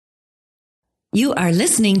You are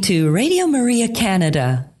listening to Radio Maria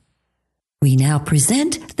Canada. We now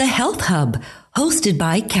present the Health Hub, hosted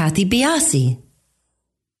by Kathy Biasi.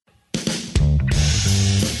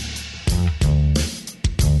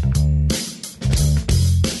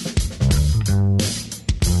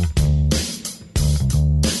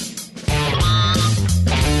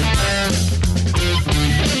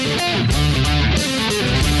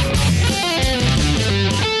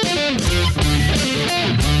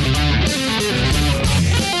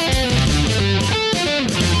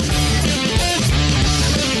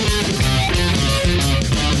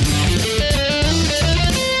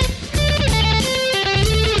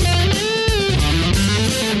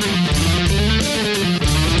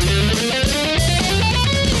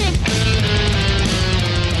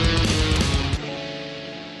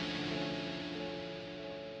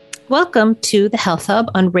 Welcome to the Health Hub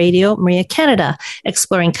on Radio Maria Canada,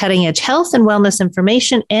 exploring cutting-edge health and wellness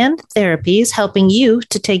information and therapies, helping you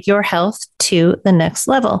to take your health to the next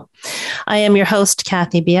level. I am your host,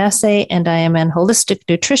 Kathy Biasi, and I am an holistic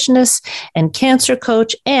nutritionist and cancer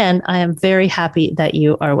coach, and I am very happy that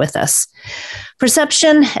you are with us.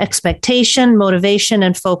 Perception, expectation, motivation,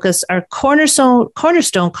 and focus are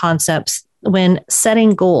cornerstone concepts when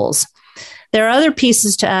setting goals. There are other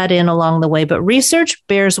pieces to add in along the way, but research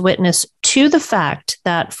bears witness to the fact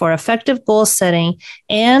that for effective goal setting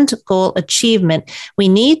and goal achievement, we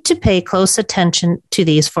need to pay close attention to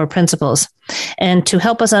these four principles. And to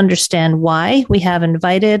help us understand why, we have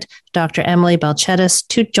invited Dr. Emily Balcetis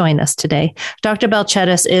to join us today. Dr.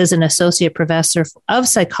 Balcetis is an associate professor of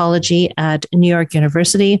psychology at New York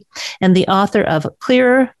University and the author of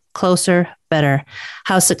Clearer, Closer, Better: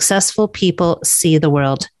 How Successful People See the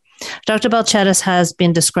World. Dr. Balcetis has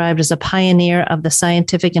been described as a pioneer of the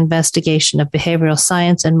scientific investigation of behavioral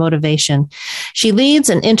science and motivation. She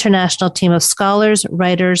leads an international team of scholars,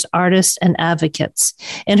 writers, artists, and advocates.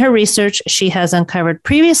 In her research, she has uncovered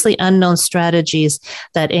previously unknown strategies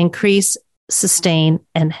that increase, sustain,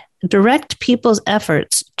 and direct people's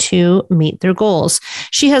efforts to meet their goals.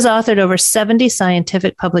 She has authored over 70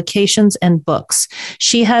 scientific publications and books.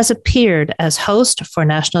 She has appeared as host for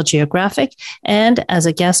National Geographic and as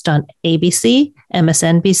a guest on ABC,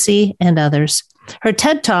 MSNBC, and others. Her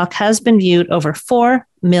TED Talk has been viewed over 4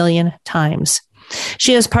 million times.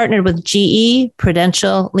 She has partnered with GE,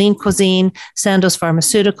 Prudential, Lean Cuisine, Sandoz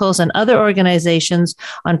Pharmaceuticals, and other organizations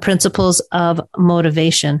on principles of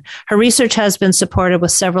motivation. Her research has been supported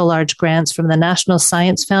with several large grants from the National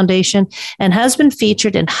Science Foundation and has been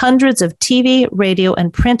featured in hundreds of TV, radio,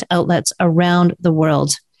 and print outlets around the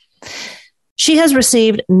world. She has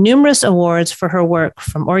received numerous awards for her work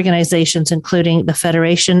from organizations including the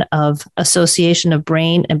Federation of Association of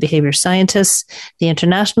Brain and Behavior Scientists, the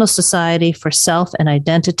International Society for Self and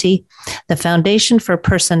Identity, the Foundation for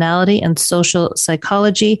Personality and Social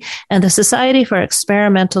Psychology, and the Society for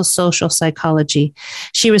Experimental Social Psychology.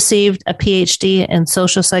 She received a PhD in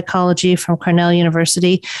social psychology from Cornell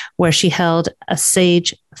University, where she held a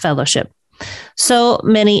SAGE Fellowship. So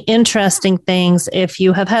many interesting things. If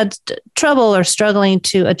you have had trouble or struggling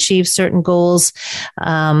to achieve certain goals,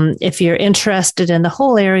 if you're interested in the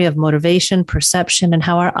whole area of motivation, perception, and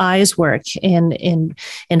how our eyes work in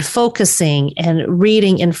focusing and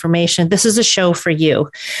reading information, this is a show for you.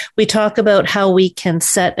 We talk about how we can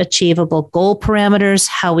set achievable goal parameters,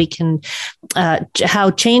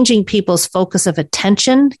 how changing people's focus of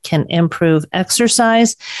attention can improve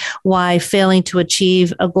exercise, why failing to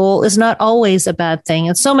achieve a goal is not always a bad thing,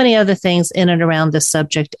 and so many other things in and around this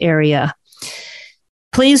subject area.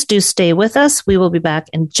 Please do stay with us. We will be back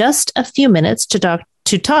in just a few minutes to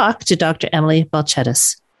talk to Dr. Emily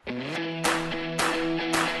Balcetis.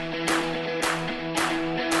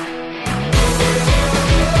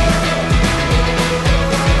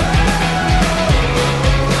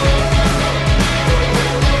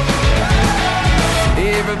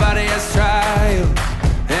 Everybody has trials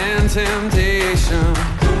and temptation.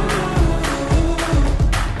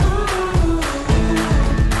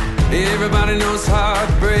 Everybody knows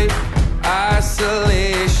heartbreak,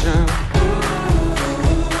 isolation.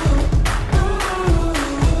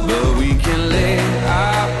 But we can lay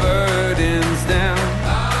our burdens down.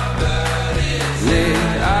 Lay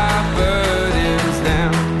our burdens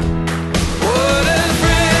down. What a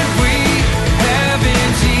friend we have in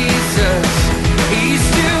Jesus. East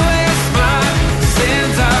to west, my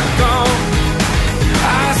sins are gone.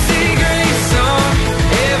 I see grace on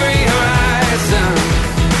every horizon.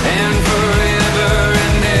 And forever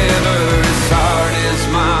and ever, His heart is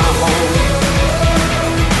my home.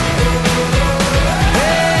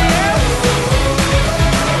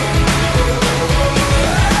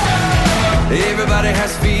 Hey, everybody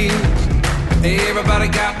has fears Everybody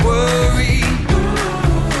got worry.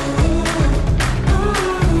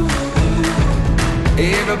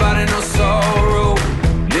 Everybody knows sorrow,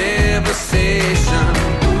 devastation.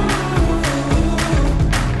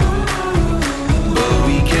 But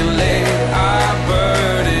we can lay our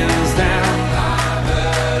burdens down.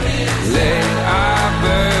 Lay our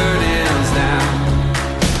burdens down.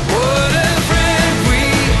 What a friend we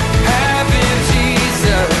have in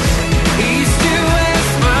Jesus. East to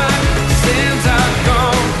west, my sins are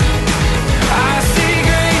gone. I see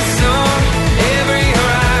grace on every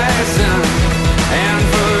horizon, and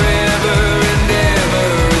forever and ever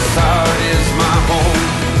His heart is my home.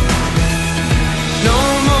 No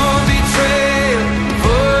more betrayal,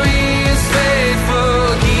 for He is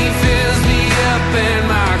faithful. He fills me up and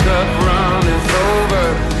my cup runneth over.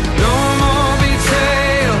 No more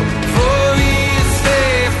betrayal, for He is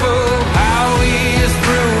faithful. How He has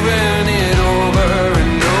proven it over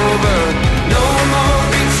and over. No more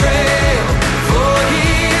betrayal, for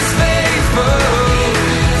He is faithful.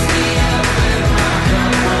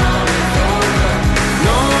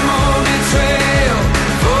 No more betrayal,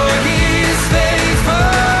 for He is faithful.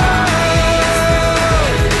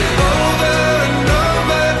 Over and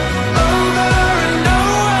over, over and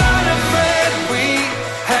over. What a friend we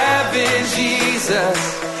have in Jesus.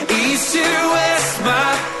 East to west,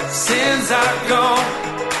 my sins are gone.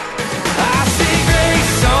 I see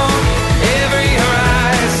grace on every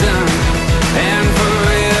horizon, and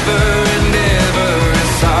forever and ever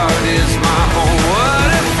His heart is my home. What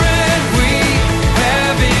a friend we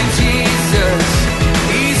have in Jesus.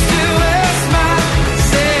 East to west, my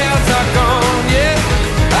sails are gone. Yeah,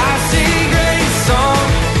 I see grace on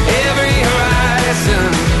every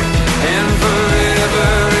horizon, and forever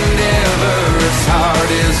and ever His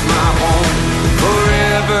heart is my home.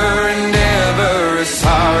 Forever and ever His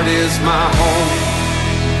heart is my home.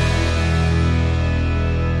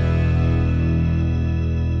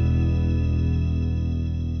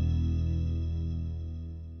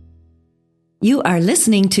 You are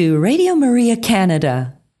listening to Radio Maria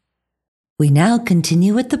Canada. We now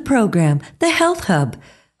continue with the program, The Health Hub,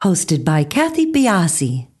 hosted by Kathy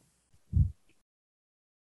Biasi.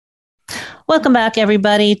 Welcome back,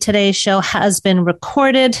 everybody. Today's show has been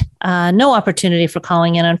recorded. No opportunity for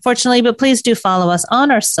calling in, unfortunately, but please do follow us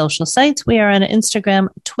on our social sites. We are on Instagram,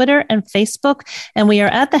 Twitter, and Facebook, and we are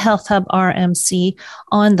at the Health Hub RMC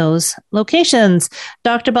on those locations.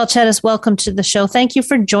 Dr. Balcetis, welcome to the show. Thank you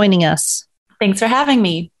for joining us. Thanks for having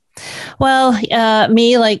me. Well,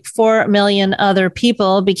 me, like 4 million other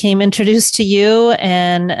people, became introduced to you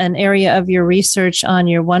and an area of your research on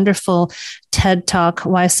your wonderful TED Talk,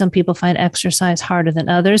 Why Some People Find Exercise Harder Than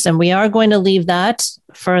Others. And we are going to leave that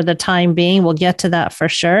for the time being. We'll get to that for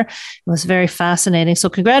sure. It was very fascinating. So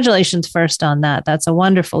congratulations first on that. That's a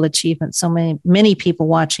wonderful achievement. So many people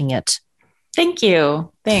watching it. Thank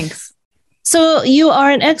you. Thanks. So you are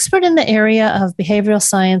an expert in the area of behavioral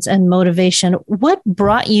science and motivation. What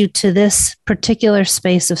brought you to this particular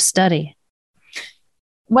space of study?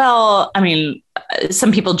 Well, I mean,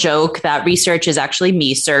 some people joke that research is actually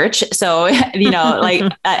me search. So,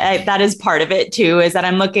 that is part of it too, is that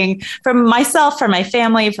I'm looking for myself, for my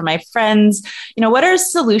family, for my friends, what are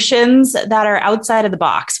solutions that are outside of the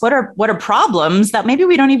box? What are problems that maybe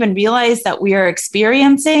we don't even realize that we are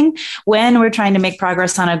experiencing when we're trying to make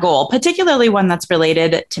progress on a goal, particularly one that's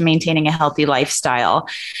related to maintaining a healthy lifestyle.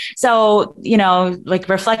 So,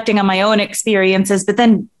 reflecting on my own experiences, but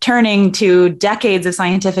then turning to decades of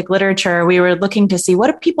scientific literature, we were looking to see what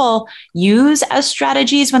do people use as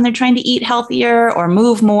strategies when they're trying to eat healthier or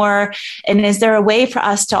move more, and is there a way for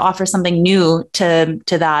us to offer something new to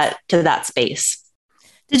that space?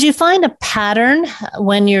 Did you find a pattern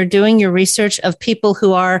when you're doing your research of people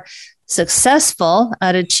who are successful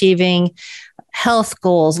at achieving health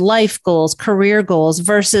goals, life goals, career goals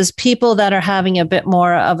versus people that are having a bit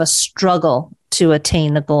more of a struggle to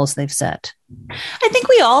attain the goals they've set? I think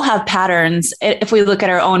we all have patterns. If we look at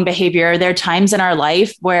our own behavior, there are times in our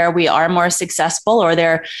life where we are more successful, or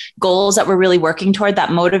there are goals that we're really working toward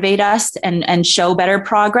that motivate us and show better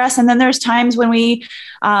progress. And then there's times when we,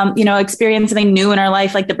 experience something new in our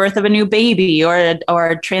life, like the birth of a new baby, or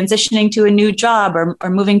transitioning to a new job, or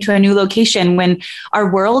moving to a new location, when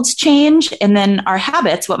our worlds change and then our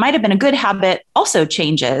habits, what might have been a good habit, also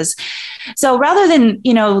changes. So rather than,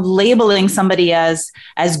 labeling somebody as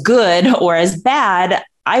good or as bad,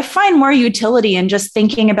 I find more utility in just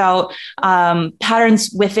thinking about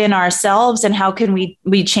patterns within ourselves and how can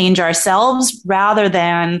we change ourselves, rather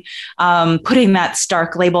than putting that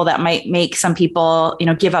stark label that might make some people,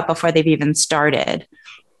 give up before they've even started.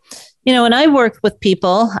 When I work with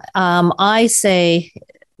people, I say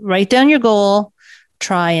write down your goal,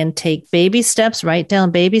 try and take baby steps, write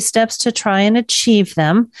down baby steps to try and achieve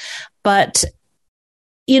them. But,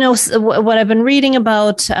 what I've been reading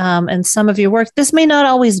about and some of your work, this may not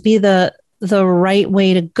always be the right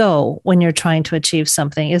way to go when you're trying to achieve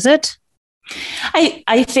something, is it?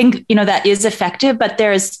 I think, that is effective, but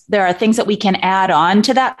there are things that we can add on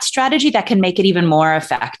to that strategy that can make it even more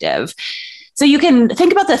effective. So you can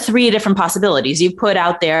think about the 3 different possibilities you put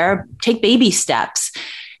out there. Take baby steps.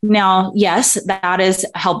 Now, yes, that is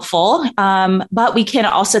helpful, but we can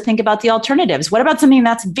also think about the alternatives. What about something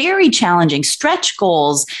that's very challenging? Stretch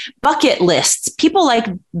goals, bucket lists. People like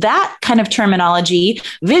that kind of terminology.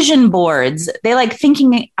 Vision boards. They like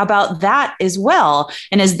thinking about that as well.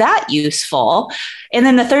 And is that useful? And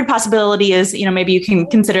then the third possibility is, maybe you can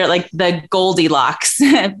consider it like the Goldilocks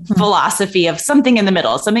philosophy of something in the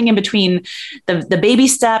middle, something in between the baby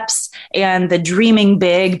steps and the dreaming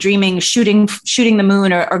big, shooting the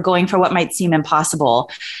moon or going for what might seem impossible.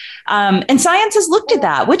 And science has looked at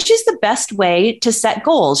that. Which is the best way to set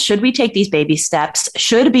goals? Should we take these baby steps?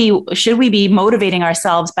 Should we be motivating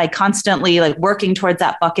ourselves by constantly like working towards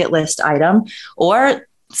that bucket list item, or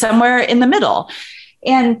somewhere in the middle?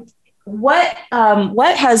 And what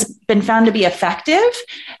has been found to be effective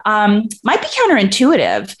might be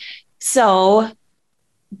counterintuitive. So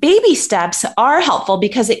baby steps are helpful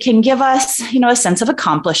because it can give us, a sense of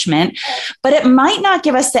accomplishment, but it might not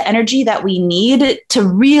give us the energy that we need to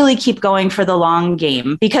really keep going for the long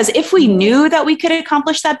game. Because if we knew that we could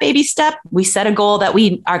accomplish that baby step, we set a goal that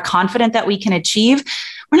we are confident that we can achieve,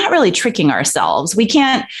 we're not really tricking ourselves. We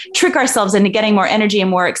can't trick ourselves into getting more energy and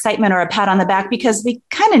more excitement or a pat on the back because we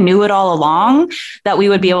kind of knew it all along that we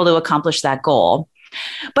would be able to accomplish that goal.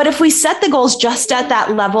 But if we set the goals just at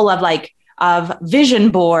that level of vision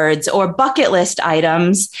boards or bucket list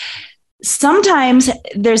items, sometimes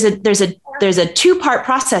there's a 2-part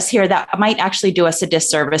process here that might actually do us a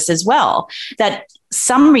disservice as well. That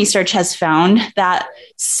some research has found that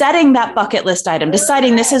setting that bucket list item,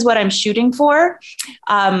 deciding this is what I'm shooting for,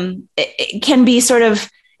 it can be sort of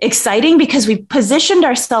exciting because we've positioned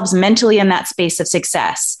ourselves mentally in that space of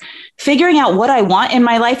success. Figuring out what I want in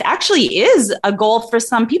my life actually is a goal for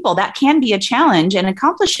some people. That can be a challenge, and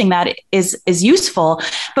accomplishing that is useful.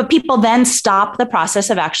 But people then stop the process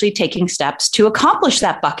of actually taking steps to accomplish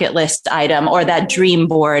that bucket list item or that dream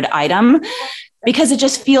board item because it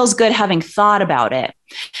just feels good having thought about it.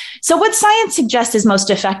 So what science suggests is most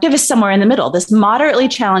effective is somewhere in the middle, this moderately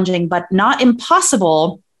challenging but not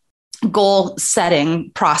impossible goal setting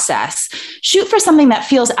process. Shoot for something that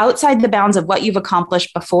feels outside the bounds of what you've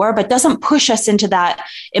accomplished before, but doesn't push us into that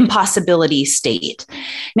impossibility state.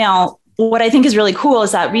 Now, what I think is really cool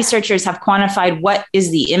is that researchers have quantified what is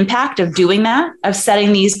the impact of doing that, of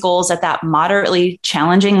setting these goals at that moderately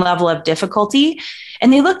challenging level of difficulty.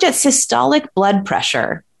 And they looked at systolic blood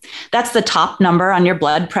pressure. That's the top number on your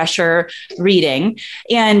blood pressure reading.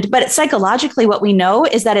 But psychologically, what we know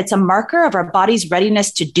is that it's a marker of our body's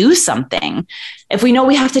readiness to do something. If we know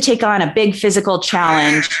we have to take on a big physical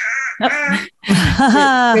challenge.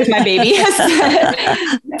 Here's my baby.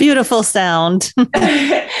 Beautiful sound.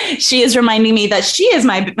 She is reminding me that she is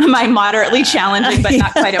my moderately challenging but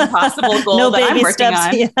not quite impossible goal that I'm working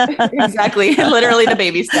on. Yeah. Exactly. Literally the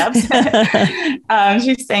baby steps.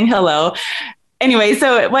 She's saying hello. Anyway,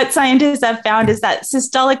 so what scientists have found is that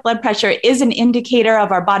systolic blood pressure is an indicator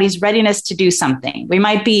of our body's readiness to do something. We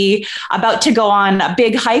might be about to go on a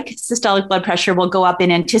big hike. Systolic blood pressure will go up in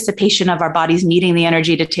anticipation of our bodies needing the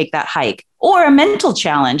energy to take that hike. Or a mental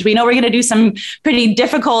challenge. We know we're going to do some pretty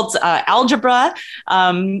difficult algebra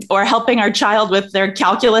or helping our child with their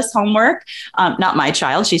calculus homework. Not my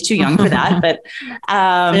child. She's too young for that. But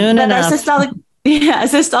our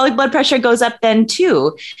systolic blood pressure goes up then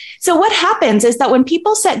too. So what happens is that when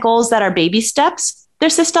people set goals that are baby steps, their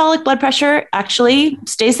systolic blood pressure actually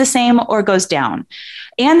stays the same or goes down.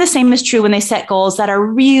 And the same is true when they set goals that are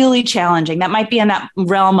really challenging. That might be in that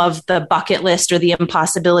realm of the bucket list or the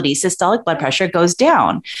impossibility. Systolic blood pressure goes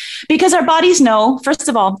down because our bodies know, first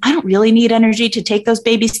of all, I don't really need energy to take those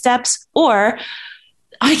baby steps, or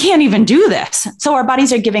I can't even do this. So our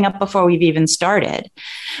bodies are giving up before we've even started.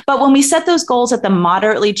 But when we set those goals at the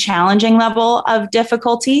moderately challenging level of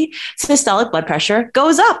difficulty, systolic blood pressure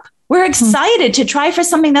goes up. We're excited to try for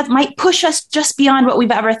something that might push us just beyond what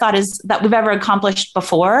we've ever thought is that we've ever accomplished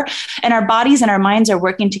before. And our bodies and our minds are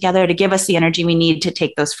working together to give us the energy we need to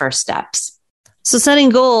take those first steps. So setting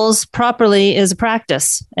goals properly is a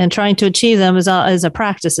practice, and trying to achieve them is a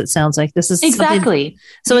practice. It sounds like this is exactly.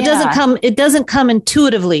 So it doesn't come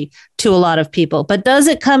intuitively to a lot of people, but does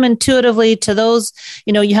it come intuitively to those,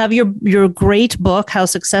 you have your great book, How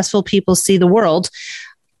Successful People See the World.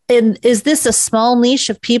 And is this a small niche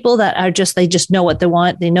of people that are they just know what they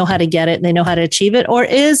want, they know how to get it, and they know how to achieve it? Or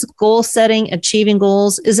is goal setting, achieving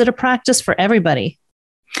goals, is it a practice for everybody?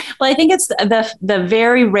 Well, I think it's the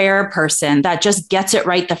very rare person that just gets it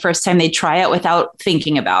right the first time they try it without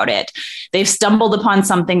thinking about it. They've stumbled upon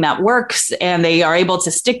something that works and they are able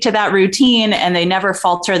to stick to that routine and they never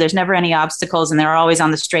falter. There's never any obstacles and they're always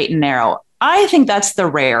on the straight and narrow. I think that's the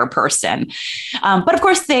rare person. But of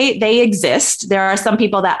course, they exist. There are some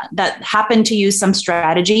people that happen to use some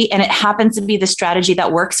strategy, and it happens to be the strategy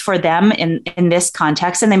that works for them in this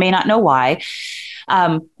context, and they may not know why.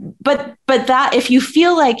 But that if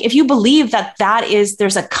you believe that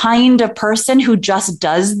there's a kind of person who just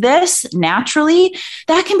does this naturally,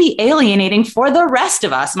 that can be alienating for the rest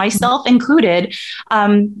of us, myself included,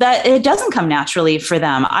 that it doesn't come naturally for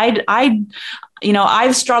them.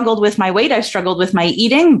 I've struggled with my weight. I've struggled with my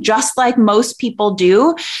eating, just like most people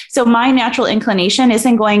do. So my natural inclination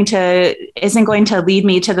isn't going to lead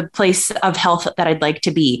me to the place of health that I'd like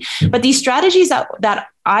to be. But these strategies that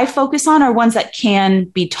I focus on are ones that can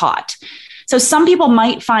be taught. So some people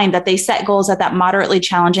might find that they set goals at that moderately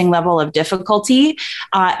challenging level of difficulty,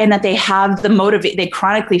 and that they have they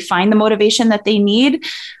chronically find the motivation that they need.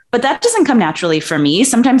 But that doesn't come naturally for me.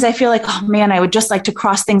 Sometimes I feel like, oh man, I would just like to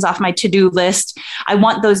cross things off my to-do list. I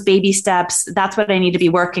want those baby steps. That's what I need to be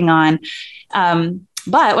working on.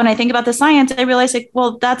 But when I think about the science, I realize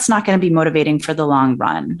that's not going to be motivating for the long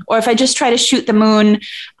run. Or if I just try to shoot the moon,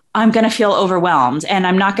 I'm going to feel overwhelmed and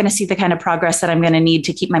I'm not going to see the kind of progress that I'm going to need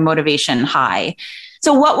to keep my motivation high.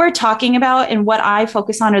 So what we're talking about and what I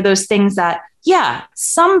focus on are those things that, yeah,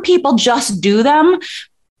 some people just do them,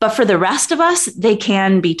 but for the rest of us, they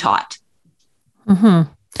can be taught.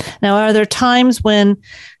 Mm-hmm. Now, are there times when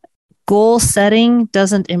goal setting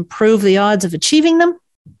doesn't improve the odds of achieving them?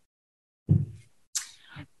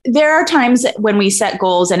 There are times when we set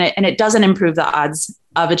goals and it doesn't improve the odds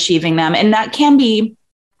of achieving them. And that can be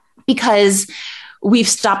because we've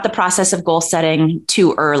stopped the process of goal setting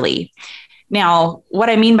too early. Now, what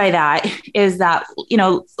I mean by that is that,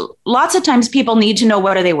 lots of times people need to know,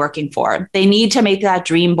 what are they working for? They need to make that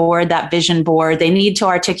dream board, that vision board. They need to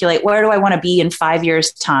articulate, where do I want to be in 5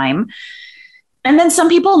 years' time? And then some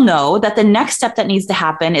people know that the next step that needs to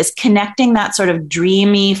happen is connecting that sort of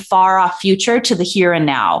dreamy, far off future to the here and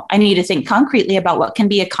now. I need to think concretely about what can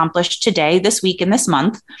be accomplished today, this week, and this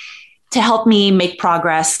month, to help me make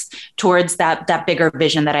progress towards that bigger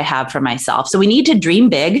vision that I have for myself. So we need to dream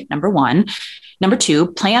big, number one. Number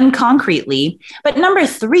two, plan concretely. But number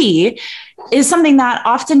three is something that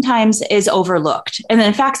oftentimes is overlooked. And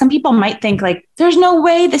in fact, some people might think there's no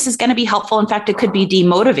way this is going to be helpful. In fact, it could be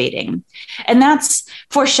demotivating. And that's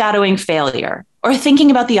foreshadowing failure, or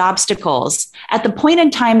thinking about the obstacles at the point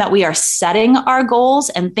in time that we are setting our goals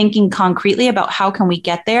and thinking concretely about how can we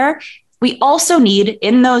get there. We also need,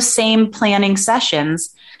 in those same planning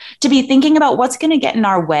sessions, to be thinking about what's going to get in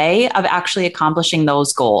our way of actually accomplishing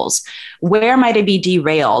those goals. Where might I be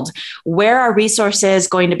derailed? Where are resources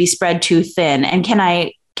going to be spread too thin? And can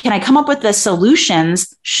I come up with the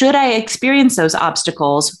solutions should I experience those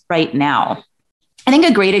obstacles right now? I think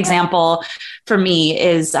a great example for me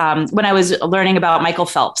is when I was learning about Michael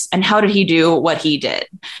Phelps and how did he do what he did.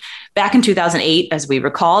 Back in 2008, as we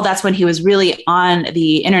recall, that's when he was really on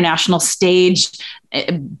the international stage,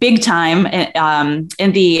 big time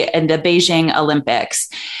in the Beijing Olympics.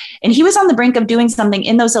 And he was on the brink of doing something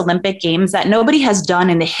in those Olympic Games that nobody has done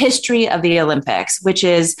in the history of the Olympics, which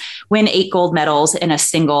is win 8 gold medals in a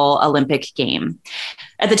single Olympic game.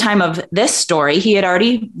 At the time of this story, he had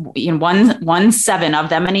already won 7 of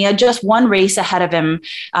them, and he had just one race ahead of him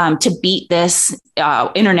to beat this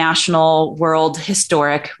international world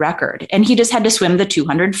historic record. And he just had to swim the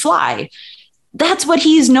 200 fly. That's what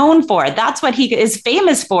he's known for. That's what he is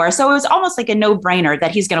famous for. So it was almost like a no-brainer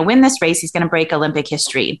that he's going to win this race. He's going to break Olympic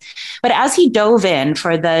history. But as he dove in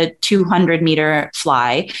for the 200-meter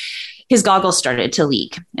fly, his goggles started to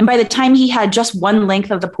leak. And by the time he had just one length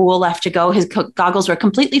of the pool left to go, his goggles were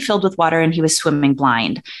completely filled with water and he was swimming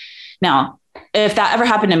blind. Now, if that ever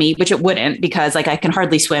happened to me, which it wouldn't, because I can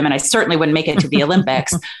hardly swim and I certainly wouldn't make it to the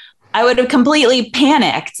Olympics, I would have completely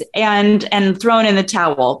panicked and thrown in the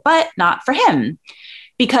towel, but not for him,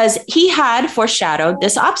 because he had foreshadowed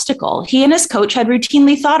this obstacle. He and his coach had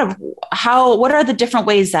routinely thought of what are the different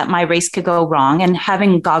ways that my race could go wrong, and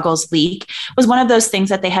having goggles leak was one of those things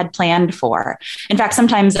that they had planned for. In fact,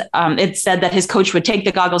 sometimes it's said that his coach would take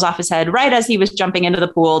the goggles off his head right as he was jumping into the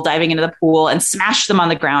pool, diving into the pool, and smash them on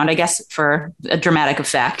the ground, I guess for a dramatic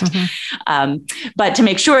effect, but to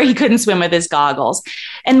make sure he couldn't swim with his goggles.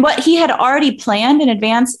 And what he had already planned in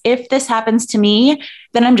advance, if this happens to me,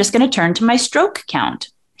 then I'm just going to turn to my stroke count.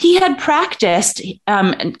 he had practiced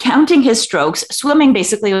counting his strokes, swimming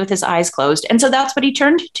basically with his eyes closed. And so that's what he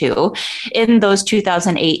turned to in those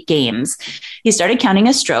 2008 games. He started counting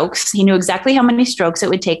his strokes. He knew exactly how many strokes it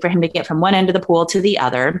would take for him to get from one end of the pool to the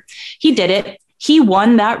other. He did it. He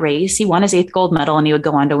won that race. He won his 8th gold medal, and he would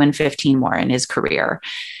go on to win 15 more in his career.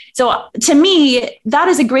 So to me, that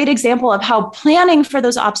is a great example of how planning for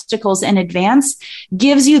those obstacles in advance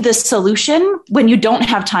gives you the solution when you don't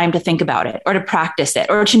have time to think about it or to practice it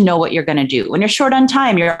or to know what you're going to do. When you're short on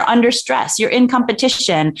time, you're under stress, you're in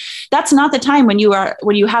competition. That's not the time when you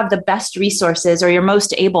have the best resources or you're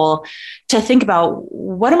most able to think about,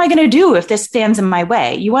 what am I going to do if this stands in my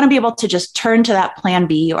way? You want to be able to just turn to that plan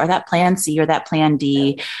B or that plan C or that plan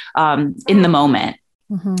D in the moment.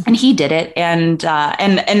 Mm-hmm. And he did it. And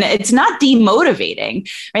it's not demotivating,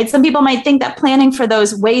 right? Some people might think that planning for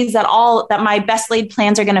those ways that my best laid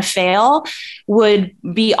plans are going to fail would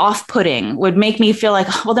be off-putting, would make me feel like,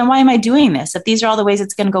 well, then why am I doing this? If these are all the ways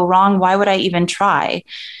it's going to go wrong, why would I even try?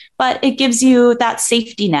 But it gives you that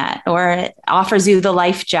safety net, or it offers you the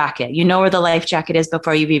life jacket. You know where the life jacket is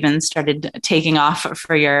before you've even started taking off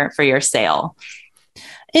for your sail.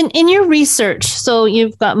 In your research, so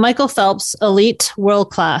you've got Michael Phelps, elite,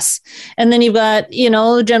 world class, and then you've got,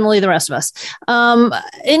 generally the rest of us.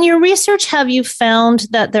 In your research, have you found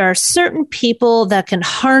that there are certain people that can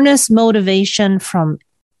harness motivation from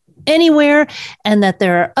anywhere, and that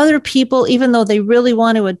there are other people, even though they really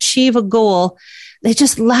want to achieve a goal, they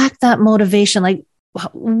just lack that motivation? Like,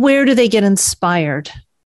 where do they get inspired?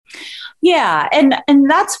 Yeah. And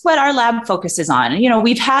that's what our lab focuses on.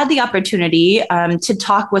 We've had the opportunity to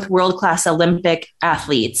talk with world-class Olympic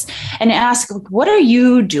athletes and ask, what are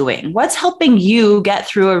you doing? What's helping you get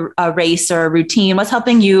through a race or a routine? What's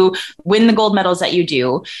helping you win the gold medals that you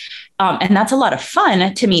do? And that's a lot of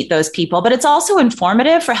fun to meet those people, but it's also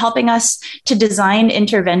informative for helping us to design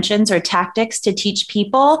interventions or tactics to teach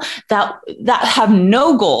people that have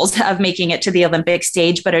no goals of making it to the Olympic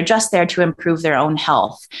stage, but are just there to improve their own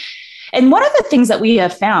health. And one of the things that we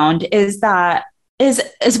have found is what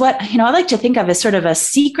I like to think of as sort of a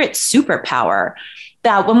secret superpower,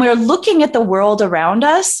 that when we're looking at the world around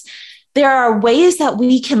us, there are ways that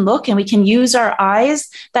we can look and we can use our eyes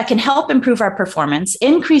that can help improve our performance,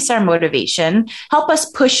 increase our motivation, help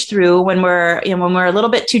us push through when we're a little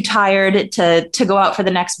bit too tired to go out for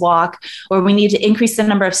the next walk, or we need to increase the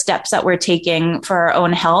number of steps that we're taking for our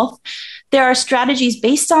own health. There are strategies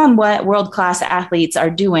based on what world-class athletes are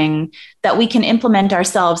doing that we can implement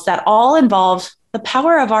ourselves that all involve the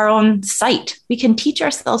power of our own sight. We can teach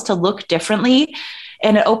ourselves to look differently,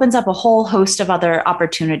 and it opens up a whole host of other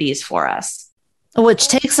opportunities for us. Which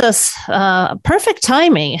takes us, perfect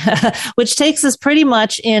timing, which takes us pretty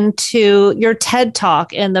much into your TED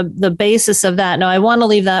Talk and the basis of that. Now, I want to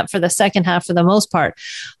leave that for the second half for the most part,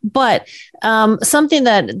 but something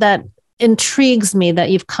that intrigues me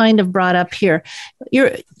that you've kind of brought up here.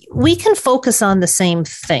 We can focus on the same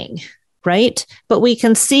thing, right? But we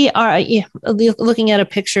can see looking at a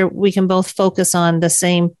picture, we can both focus on the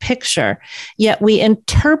same picture, yet we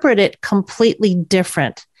interpret it completely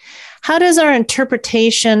different. How does our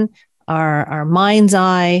interpretation, our mind's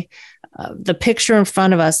eye, the picture in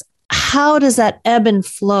front of us, how does that ebb and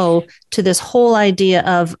flow to this whole idea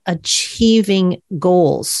of achieving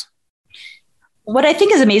goals? What I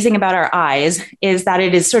think is amazing about our eyes is that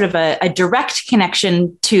it is sort of a direct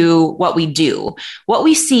connection to what we do. What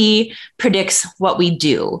we see predicts what we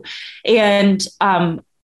do. And so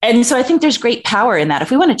I think there's great power in that. If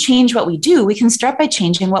we want to change what we do, we can start by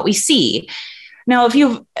changing what we see. Now, if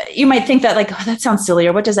you might think that that sounds silly,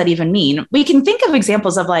 or what does that even mean? We can think of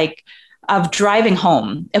examples of driving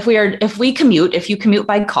home. If you commute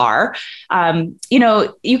by car,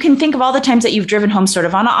 you can think of all the times that you've driven home sort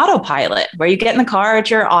of on autopilot, where you get in the car at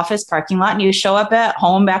your office parking lot and you show up at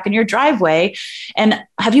home back in your driveway. And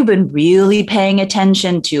have you been really paying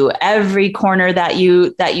attention to every corner that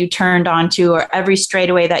you turned onto, or every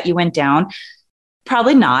straightaway that you went down?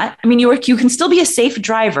 Probably not. I mean, you can still be a safe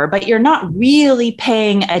driver, but you're not really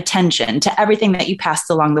paying attention to everything that you passed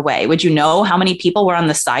along the way. Would you know how many people were on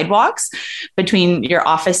the sidewalks between your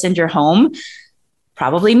office and your home?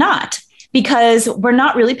 Probably not, because we're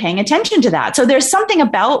not really paying attention to that. So there's something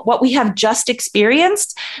about what we have just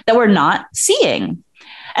experienced that we're not seeing.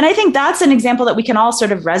 And I think that's an example that we can all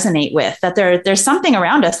sort of resonate with, that there's something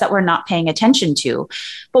around us that we're not paying attention to.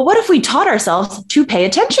 But what if we taught ourselves to pay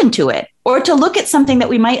attention to it, or to look at something that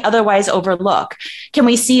we might otherwise overlook? Can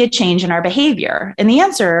we see a change in our behavior? And the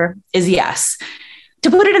answer is yes.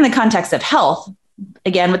 To put it in the context of health,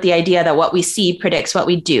 again, with the idea that what we see predicts what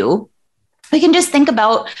we do, we can just think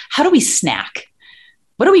about, how do we snack?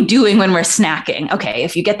 what are we doing when we're snacking? Okay,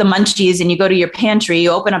 if you get the munchies and you go to your pantry,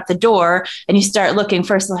 you open up the door and you start looking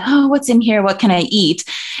first, like, oh, what's in here? What can I eat?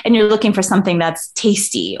 And you're looking for something that's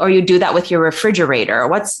tasty, or you do that with your refrigerator.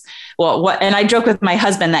 And I joke with my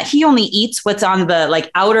husband that he only eats what's on the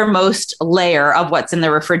like outermost layer of what's in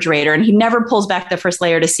the refrigerator. And he never pulls back the first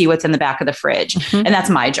layer to see what's in the back of the fridge. And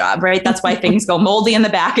that's my job, right? That's why things go moldy in the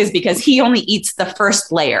back, is because he only eats the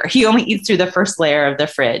first layer. He only eats through the first layer of the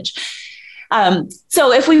fridge.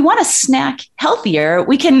 So if we want to snack healthier,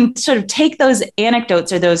 we can sort of take those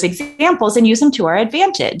anecdotes or those examples and use them to our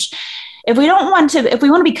advantage. If we want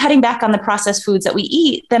to be cutting back on the processed foods that we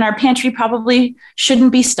eat, then our pantry probably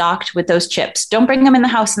shouldn't be stocked with those chips. Don't bring them in the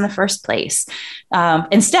house in the first place.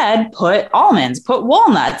 Instead, put almonds, put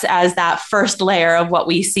walnuts as that first layer of what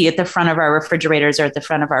we see at the front of our refrigerators or at the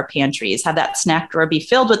front of our pantries. Have that snack drawer be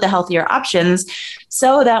filled with the healthier options,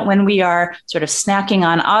 so that when we are sort of snacking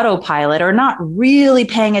on autopilot or not really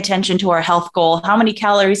paying attention to our health goal, how many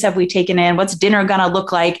calories have we taken in? What's dinner going to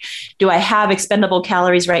look like? Do I have expendable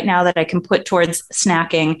calories right now that I can put towards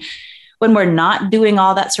snacking? When we're not doing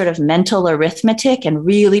all that sort of mental arithmetic and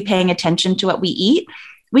really paying attention to what we eat,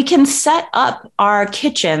 we can set up our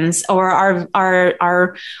kitchens or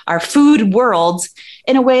our food worlds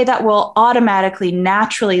in a way that will automatically,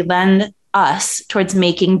 naturally lend us towards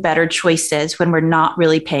making better choices when we're not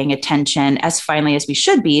really paying attention as finely as we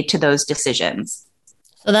should be to those decisions.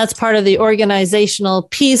 So that's part of the organizational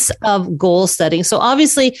piece of goal setting. So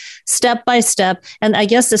obviously, step by step, and I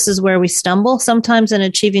guess this is where we stumble sometimes in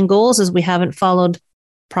achieving goals, is we haven't followed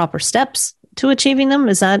proper steps to achieving them.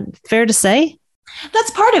 Is that fair to say?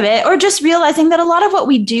 That's part of it. Or just realizing that a lot of what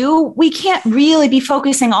we do, we can't really be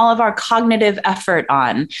focusing all of our cognitive effort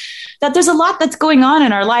on. That there's a lot that's going on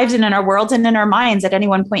in our lives and in our worlds and in our minds at any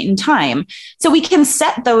one point in time. So we can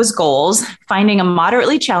set those goals, finding a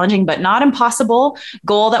moderately challenging but not impossible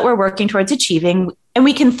goal that we're working towards achieving. And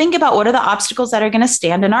we can think about what are the obstacles that are going to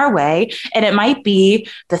stand in our way. And it might be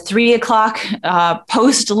the 3 o'clock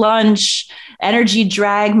post-lunch energy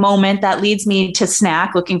drag moment that leads me to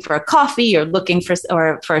snack, looking for a coffee or looking for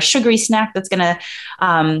a sugary snack that's going to,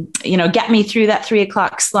 get me through that 3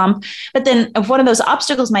 o'clock slump. But then if one of those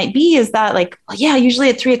obstacles might be is that usually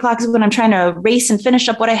at 3 o'clock is when I'm trying to race and finish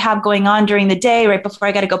up what I have going on during the day, right before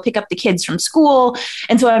I got to go pick up the kids from school.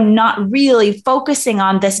 And so I'm not really focusing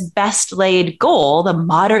on this best laid goal, the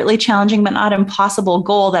moderately challenging but not impossible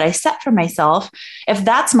goal that I set for myself. If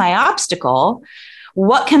that's my obstacle,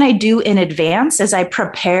 what can I do in advance as I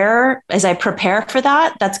prepare for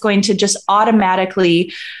that? That's going to just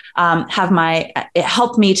automatically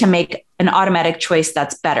help me to make an automatic choice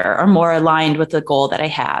that's better or more aligned with the goal that I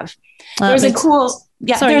have.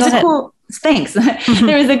 Thanks.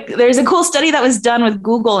 There's a cool study that was done with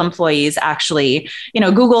Google employees, actually.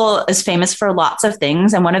 Google is famous for lots of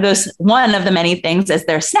things. And one of the many things is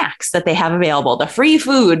their snacks that they have available, the free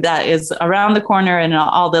food that is around the corner and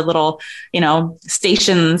all the little,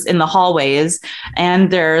 stations in the hallways and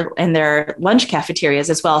their lunch cafeterias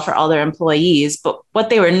as well for all their employees. But what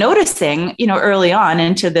they were noticing, early on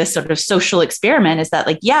into this sort of social experiment is that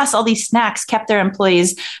yes, all these snacks kept their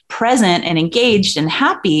employees present and engaged and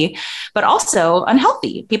happy, but also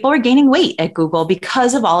unhealthy. People were gaining weight at Google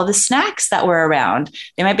because of all of the snacks that were around.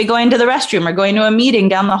 They might be going to the restroom or going to a meeting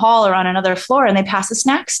down the hall or on another floor, and they pass a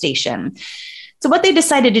snack station. So what they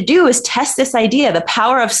decided to do is test this idea, the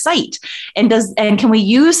power of sight, and can we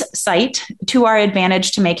use sight to our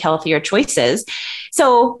advantage to make healthier choices?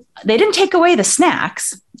 So they didn't take away the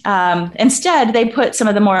snacks. Instead, they put some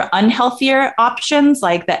of the more unhealthier options,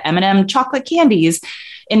 like the M&M chocolate candies,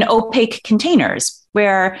 in opaque containers,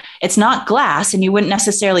 where it's not glass and you wouldn't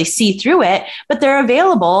necessarily see through it, but they're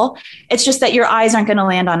available. It's just that your eyes aren't going to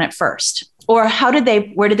land on it first. Or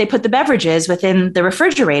where did they put the beverages within the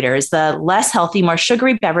refrigerators? The less healthy, more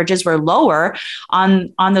sugary beverages were lower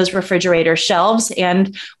on those refrigerator shelves,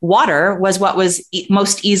 and water was what was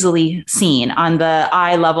most easily seen on the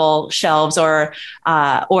eye level shelves or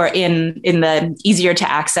in the easier to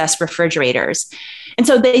access refrigerators. And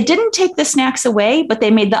so they didn't take the snacks away, but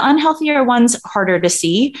they made the unhealthier ones harder to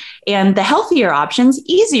see and the healthier options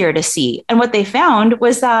easier to see. And what they found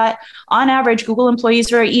was that on average, Google employees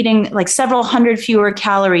were eating several hundred fewer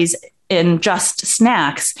calories in just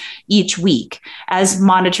snacks each week, as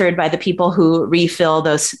monitored by the people who refill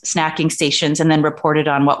those snacking stations and then reported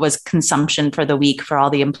on what was consumption for the week for all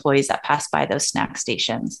the employees that passed by those snack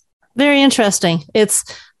stations. Very interesting. It's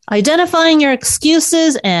identifying your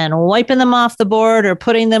excuses and wiping them off the board or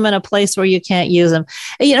putting them in a place where you can't use them.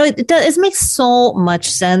 It makes so much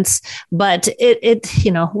sense, but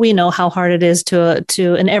we know how hard it is to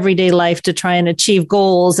in everyday life to try and achieve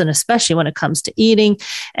goals, and especially when it comes to eating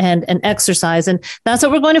and exercise. And that's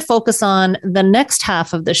what we're going to focus on the next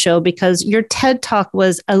half of the show, because your TED Talk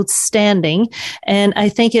was outstanding. And I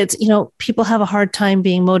think it's, people have a hard time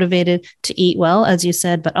being motivated to eat well, as you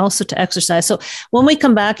said, but also to exercise. So when we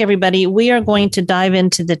come back, everybody, we are going to dive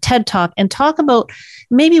into the TED Talk and talk about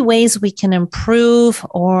maybe ways we can improve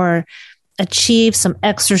or achieve some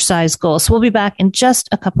exercise goals. So we'll be back in just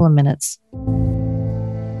a couple of minutes.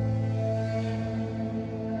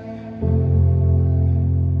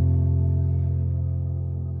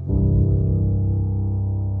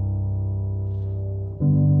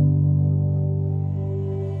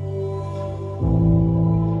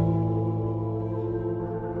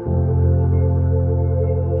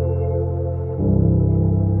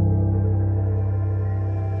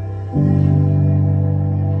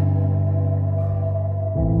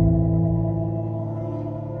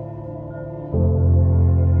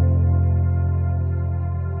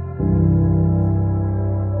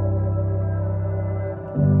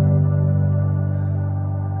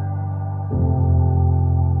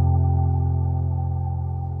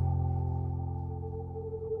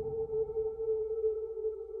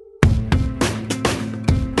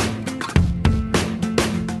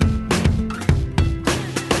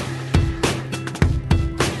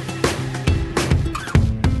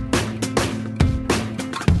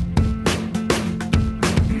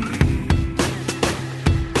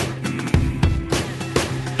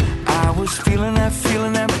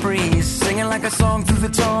 Feeling that breeze, singing like a song through the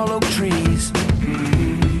tall oak trees.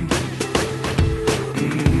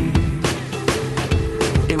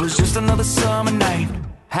 It was just another summer night,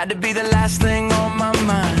 had to be the last thing on my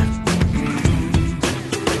mind.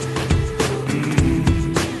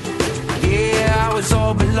 Yeah, I was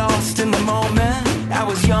all but lost in the moment. I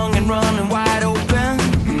was young and running wide open.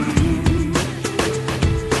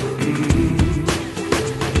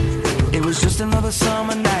 It was just another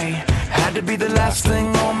summer night, had to be the last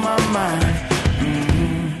thing on my mind.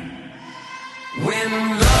 When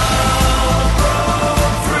love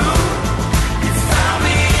broke through, you found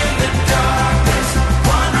me in the darkness,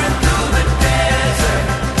 wandering through the desert.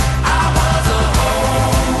 I was a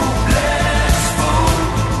hopeless fool,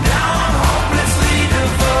 now I'm hopelessly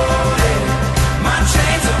devoted. My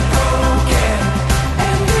chains are broken,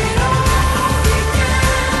 and we don't begin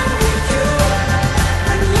with you.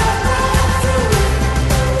 When love broke through,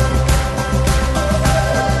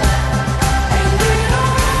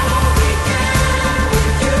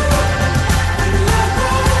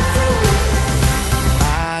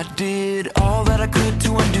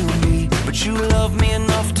 you love me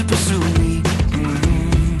enough to pursue me.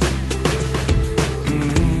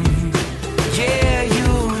 Yeah,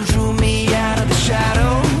 you drew me out of the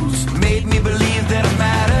shadows, made me believe that I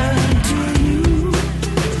mattered to you.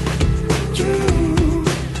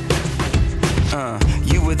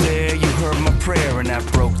 You were there, you heard my prayer in that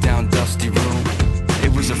broke down dusty room.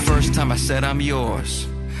 It was the first time I said I'm yours,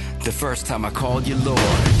 the first time I called you Lord.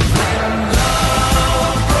 When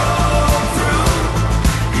love broke through,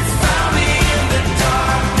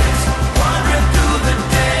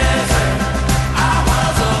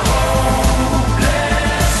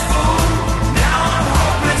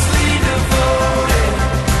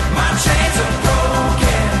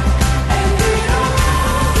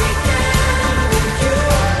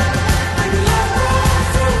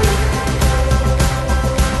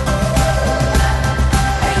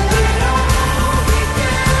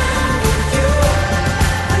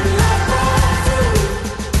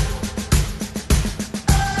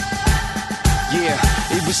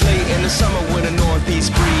 summer with a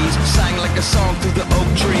northeast breeze, sang like a song through the oak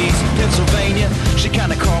trees. Pennsylvania, she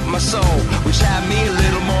kinda caught my soul, which had me a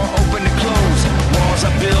little more open to close. Walls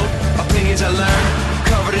I built, opinions I learned,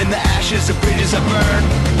 covered in the ashes of bridges I burned,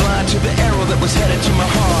 blind to the arrow that was headed to my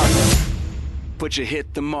heart, but you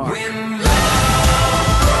hit the mark. When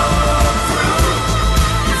love broke through,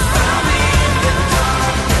 you found me in the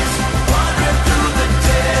darkness, wandering through the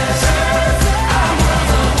desert. I was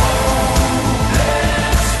a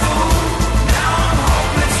hopeless fool, now I'm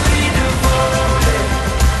hopelessly devoted.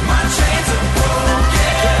 My chains are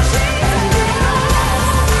broken, and we know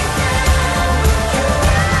we can with you.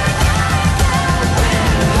 When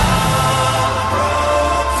love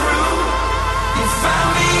broke through, you found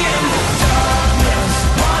me in the darkness,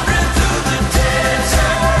 wandering through the desert.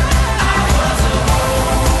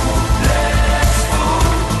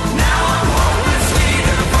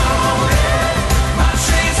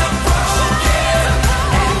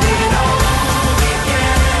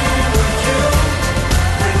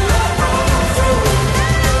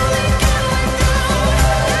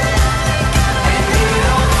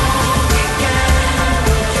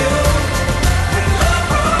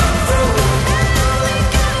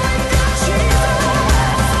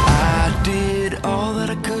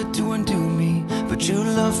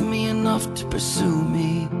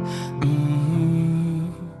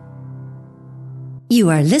 You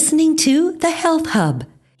are listening to The Health Hub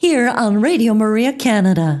here on Radio Maria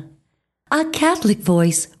Canada, a Catholic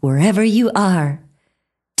voice wherever you are.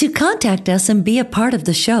 To contact us and be a part of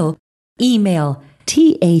the show, email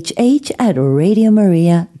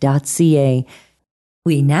thh@radiomaria.ca.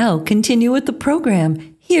 We now continue with the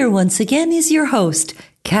program. Here once again is your host,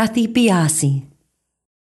 Kathy Biasi.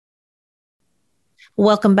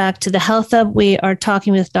 Welcome back to the Health Hub. We are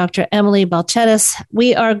talking with Dr. Emily Balcetis.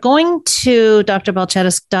 We are going to, Dr.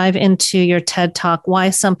 Balcetis, dive into your TED Talk, why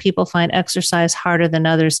some people find exercise harder than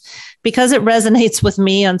others, because it resonates with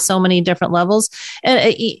me on so many different levels.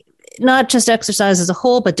 And not just exercise as a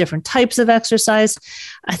whole, but different types of exercise.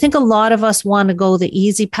 I think a lot of us want to go the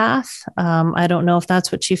easy path. I don't know if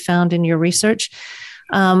that's what you found in your research.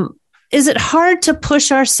 Is it hard to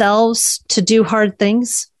push ourselves to do hard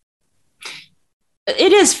things?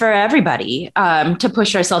 It is for everybody to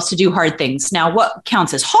push ourselves to do hard things. Now, what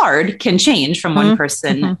counts as hard can change from one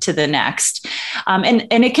person to the next. And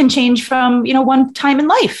it can change from, one time in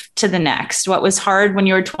life to the next. What was hard when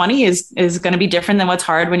you were 20 is going to be different than what's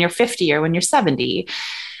hard when you're 50 or when you're 70.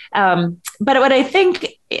 But I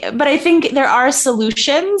think there are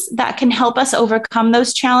solutions that can help us overcome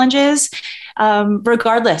those challenges,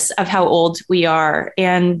 regardless of how old we are,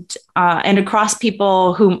 and across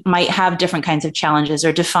people who might have different kinds of challenges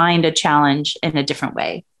or defined a challenge in a different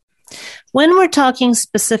way. When we're talking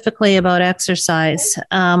specifically about exercise,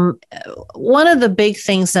 one of the big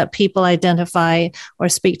things that people identify or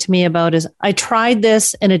speak to me about is, I tried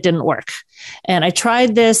this and it didn't work. And I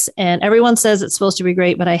tried this and everyone says it's supposed to be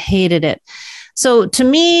great, but I hated it. So to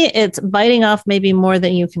me, it's biting off maybe more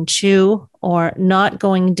than you can chew, or not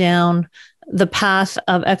going down the path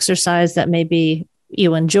of exercise that maybe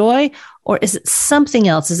you enjoy. Or is it something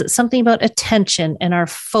else? Is it something about attention and our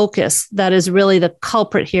focus that is really the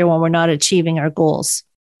culprit here when we're not achieving our goals?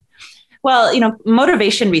 Well,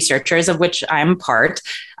 motivation researchers, of which I'm part,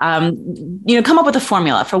 come up with a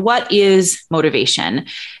formula for what is motivation.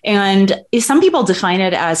 And some people define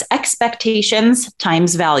it as expectations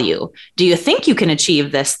times value. Do you think you can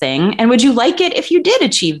achieve this thing? And would you like it if you did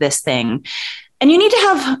achieve this thing? And you need to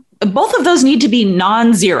have both of those need to be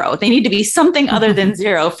non-zero. They need to be something other than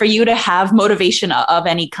zero for you to have motivation of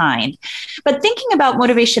any kind. But thinking about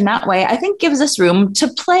motivation that way, I think gives us room to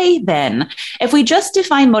play then. If we just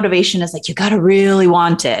define motivation as like, you got to really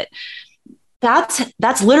want it, that's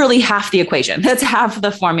literally half the equation. That's half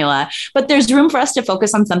the formula. But there's room for us to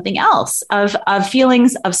focus on something else of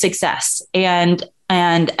feelings of success and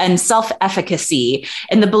self-efficacy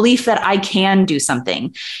and the belief that I can do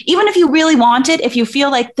something. Even if you really want it, if you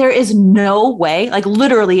feel like there is no way, like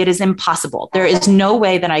literally it is impossible, there is no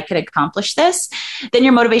way that I could accomplish this, then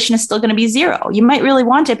your motivation is still going to be zero. You might really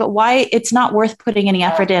want it, but why it's not worth putting any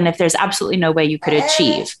effort in if there's absolutely no way you could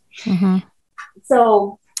achieve. Mm-hmm.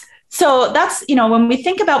 So that's, when we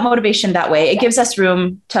think about motivation that way, it gives us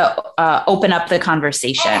room to open up the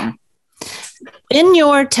conversation. In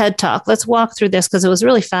your TED Talk, let's walk through this because it was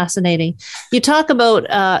really fascinating. You talk about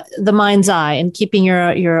the mind's eye and keeping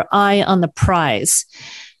your eye on the prize.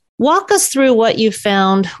 Walk us through what you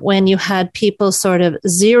found when you had people sort of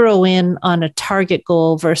zero in on a target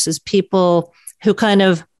goal versus people who kind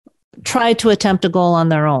of tried to attempt a goal on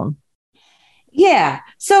their own. Yeah.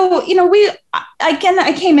 So, I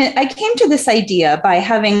came to this idea by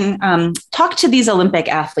having talked to these Olympic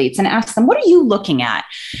athletes and asked them, what are you looking at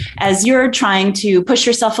as you're trying to push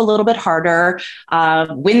yourself a little bit harder,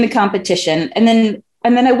 win the competition? And then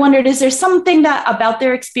I wondered, is there something about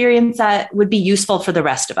their experience that would be useful for the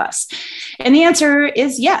rest of us? And the answer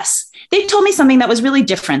is yes. They told me something that was really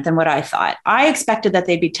different than what I thought. I expected that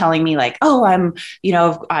they'd be telling me like, oh, I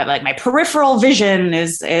like my peripheral vision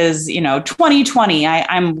is 20/20.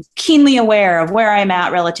 I'm keenly aware of where I'm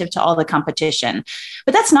at relative to all the competition.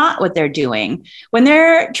 But that's not what they're doing. When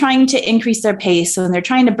they're trying to increase their pace, when they're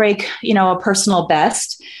trying to break, a personal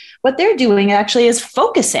best, what they're doing actually is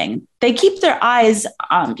focusing. They keep their eyes,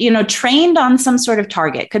 trained on some sort of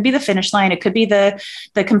target. Could be the finish line. It could be the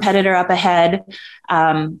competitor up ahead.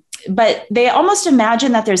 But they almost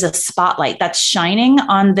imagine that there's a spotlight that's shining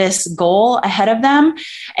on this goal ahead of them.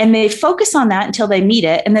 And they focus on that until they meet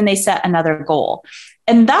it. And then they set another goal.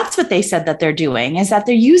 And that's what they said that they're doing, is that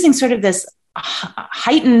they're using sort of this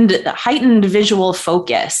heightened visual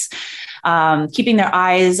focus, keeping their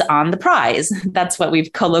eyes on the prize. That's what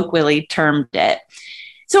we've colloquially termed it.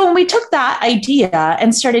 So when we took that idea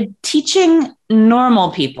and started teaching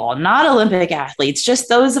normal people, not Olympic athletes, just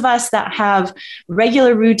those of us that have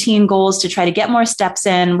regular routine goals to try to get more steps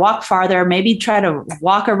in, walk farther, maybe try to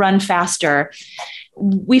walk or run faster,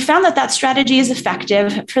 we found that that strategy is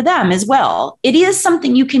effective for them as well. It is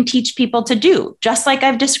something you can teach people to do, just like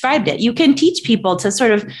I've described it. You can teach people to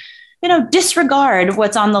sort of disregard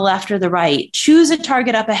what's on the left or the right. Choose a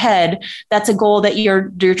target up ahead. That's a goal that you're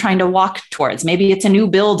trying to walk towards. Maybe it's a new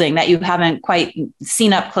building that you haven't quite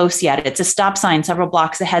seen up close yet. It's a stop sign several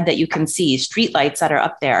blocks ahead that you can see, street lights that are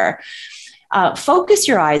up there. Focus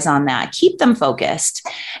your eyes on that. Keep them focused.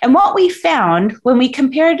 And what we found when we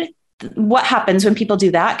compared what happens when people do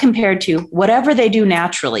that compared to whatever they do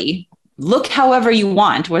naturally, look however you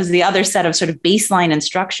want, was the other set of sort of baseline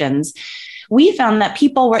instructions. We found that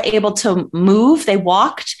people were able to move. They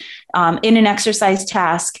walked in an exercise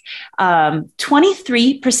task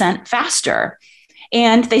 23% faster.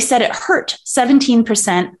 And they said it hurt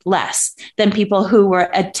 17% less than people who were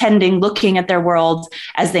attending, looking at their world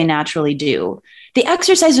as they naturally do. The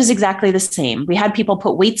exercise was exactly the same. We had people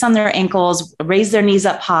put weights on their ankles, raise their knees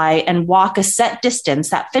up high, and walk a set distance.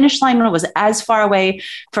 That finish line was as far away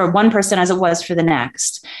for one person as it was for the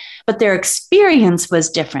next. But their experience was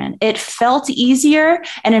different. It felt easier.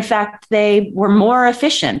 And in fact, they were more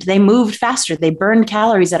efficient. They moved faster. They burned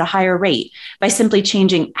calories at a higher rate by simply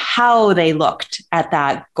changing how they looked at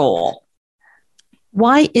that goal.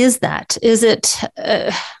 Why is that? Is it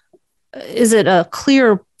a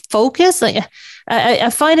clear focus? I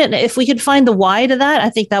find it, if we could find the why to that,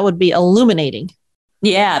 I think that would be illuminating.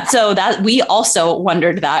 Yeah. So that we also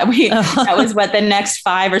wondered that that was what the next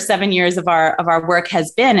 5 or 7 years of our work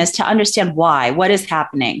has been, is to understand why, what is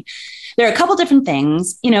happening. There are a couple different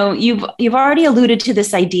things. You've already alluded to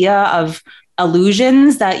this idea of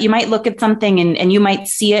illusions, that you might look at something and you might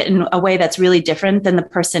see it in a way that's really different than the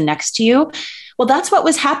person next to you. Well, that's what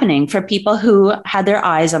was happening for people who had their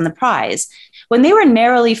eyes on the prize. When they were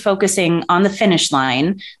narrowly focusing on the finish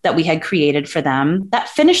line that we had created for them, that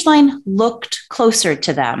finish line looked closer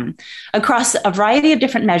to them. Across a variety of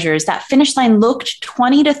different measures, that finish line looked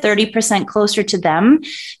 20 to 30% closer to them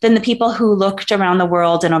than the people who looked around the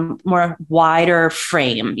world in a more wider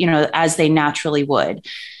frame, as they naturally would.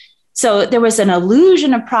 So there was an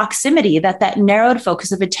illusion of proximity that narrowed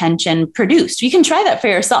focus of attention produced. You can try that for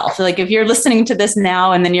yourself. Like if you're listening to this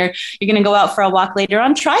now and then you're going to go out for a walk later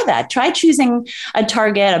on, try that. Try choosing a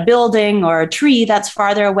target, a building or a tree that's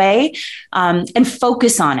farther away, and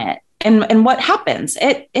focus on it. And what happens?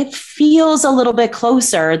 It feels a little bit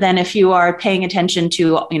closer than if you are paying attention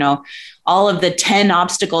to, all of the 10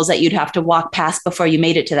 obstacles that you'd have to walk past before you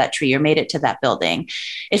made it to that tree or made it to that building.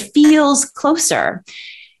 It feels closer.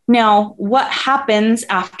 Now, what happens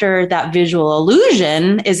after that visual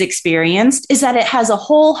illusion is experienced is that it has a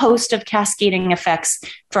whole host of cascading effects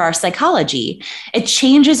for our psychology. It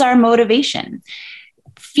changes our motivation.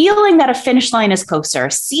 Feeling that a finish line is closer,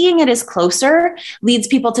 seeing it is closer, leads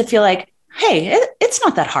people to feel like, hey, it's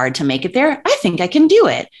not that hard to make it there. I think I can do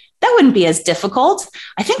it. That wouldn't be as difficult.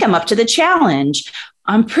 I think I'm up to the challenge.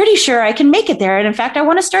 I'm pretty sure I can make it there. And in fact, I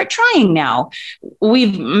want to start trying now.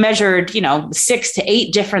 We've measured, 6 to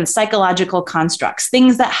 8 different psychological constructs,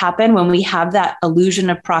 things that happen when we have that illusion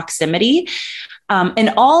of proximity.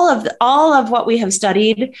 And all of what we have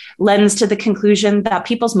studied lends to the conclusion that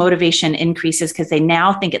people's motivation increases because they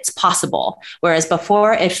now think it's possible, whereas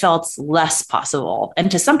before it felt less possible, and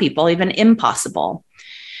to some people even impossible.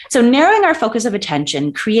 So narrowing our focus of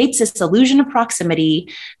attention creates this illusion of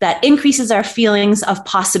proximity that increases our feelings of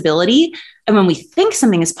possibility. And when we think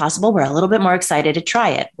something is possible, we're a little bit more excited to try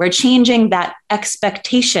it. We're changing that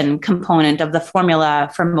expectation component of the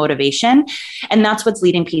formula for motivation. And that's what's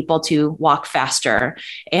leading people to walk faster.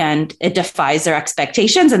 And it defies their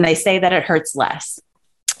expectations. And they say that it hurts less.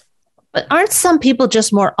 But aren't some people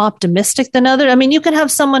just more optimistic than others? I mean, you can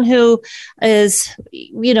have someone who is,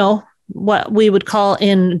 what we would call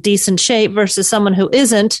in decent shape versus someone who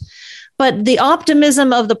isn't. But the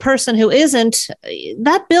optimism of the person who isn't,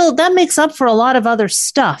 that makes up for a lot of other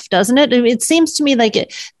stuff, doesn't it? I mean, it seems to me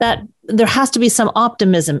like that there has to be some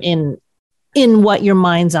optimism in what your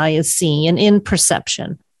mind's eye is seeing and in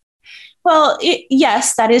perception. Well,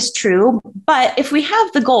 yes, that is true. But if we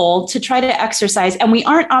have the goal to try to exercise and we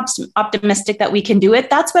aren't optimistic that we can do it,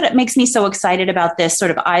 that's what it makes me so excited about this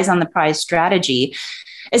sort of eyes on the prize strategy,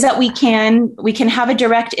 is that we can have a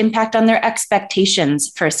direct impact on their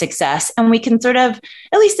expectations for success. And we can sort of,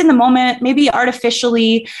 at least in the moment, maybe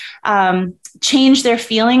artificially change their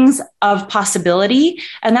feelings of possibility.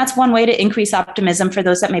 And that's one way to increase optimism for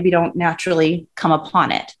those that maybe don't naturally come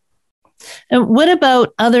upon it. And what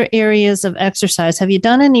about other areas of exercise? Have you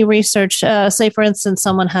done any research? Say, for instance,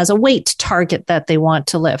 someone has a weight target that they want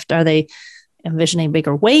to lift. Are they envisioning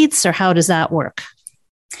bigger weights, or how does that work?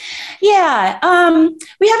 Yeah,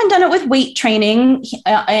 we haven't done it with weight training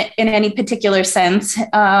in any particular sense,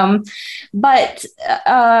 but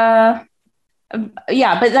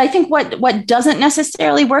I think what doesn't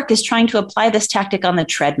necessarily work is trying to apply this tactic on the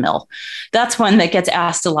treadmill. That's one that gets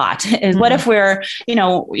asked a lot. Is what if we're,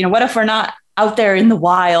 what if we're not out there in the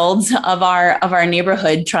wilds of our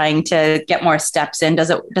neighborhood trying to get more steps in? Does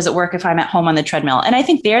it work if I'm at home on the treadmill? And I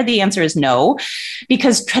think the answer is no,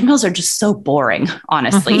 because treadmills are just so boring,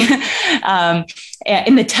 honestly,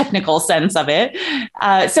 in the technical sense of it.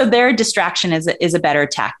 So their distraction is a better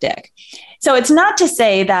tactic. So it's not to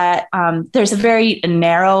say that there's a very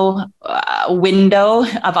narrow window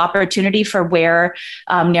of opportunity for where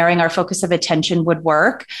narrowing our focus of attention would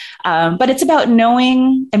work. But it's about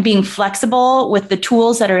knowing and being flexible with the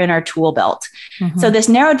tools that are in our tool belt. Mm-hmm. So this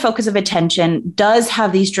narrowed focus of attention does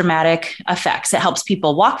have these dramatic effects. It helps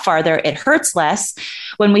people walk farther. It hurts less.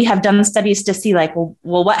 When we have done studies to see well,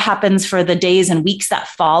 what happens for the days and weeks that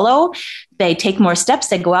follow, they take more steps,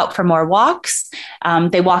 they go out for more walks,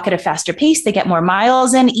 they walk at a faster pace, they get more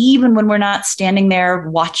miles in, even when we're not standing there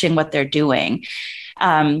watching what they're doing.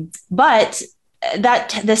 But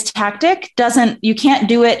this tactic you can't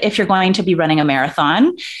do it if you're going to be running a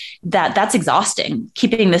marathon. That's exhausting.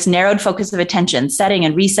 Keeping this narrowed focus of attention, setting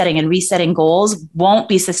and resetting goals won't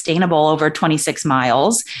be sustainable over 26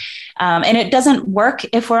 miles. And it doesn't work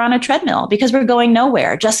if we're on a treadmill because we're going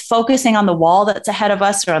nowhere. Just focusing on the wall that's ahead of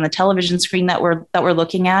us or on the television screen that we're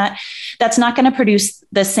looking at, that's not going to produce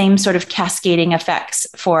the same sort of cascading effects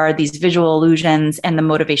for these visual illusions and the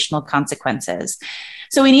motivational consequences.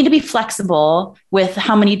 So we need to be flexible with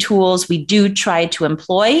how many tools we do try to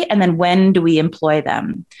employ, and then when do we employ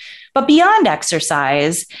them. But beyond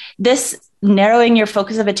exercise, this narrowing your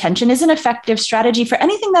focus of attention is an effective strategy for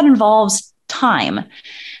anything that involves time.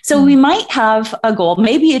 So we might have a goal,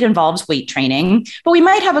 maybe it involves weight training, but we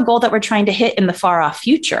might have a goal that we're trying to hit in the far off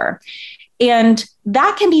future. And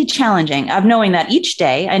that can be challenging, of knowing that each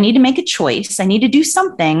day I need to make a choice. I need to do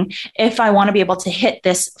something if I want to be able to hit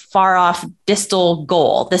this far off distal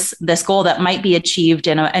goal, this goal that might be achieved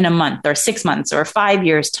in a month or 6 months or 5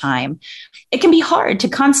 years time. It can be hard to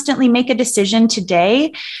constantly make a decision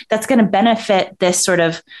today that's going to benefit this sort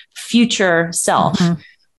of future self. Mm-hmm.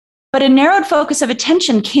 But a narrowed focus of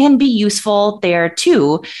attention can be useful there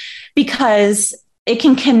too, because it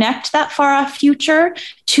can connect that far off future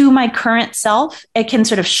to my current self. It can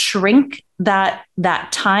sort of shrink that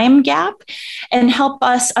time gap and help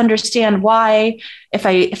us understand why, if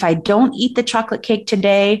I don't eat the chocolate cake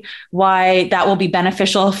today, why that will be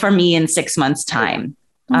beneficial for me in 6 months' time.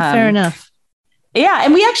 Fair enough. Yeah.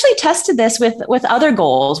 And we actually tested this with other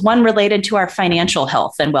goals, one related to our financial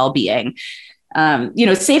health and well-being.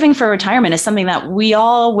 Saving for retirement is something that we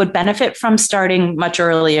all would benefit from starting much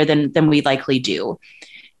earlier than we likely do.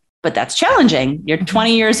 But that's challenging. You're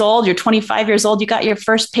 20 years old, you're 25 years old, you got your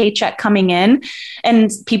first paycheck coming in, and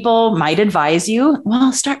people might advise you,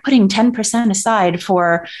 well, start putting 10% aside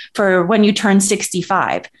for when you turn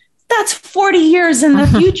 65. That's 40 years in the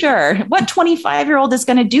future. What 25-year-old is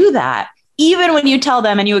going to do that? Even when you tell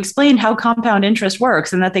them and you explain how compound interest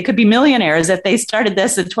works and that they could be millionaires if they started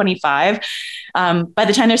this at 25, by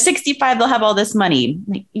the time they're 65, they'll have all this money.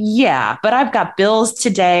 Yeah, but I've got bills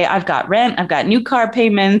today. I've got rent. I've got new car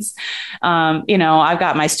payments. I've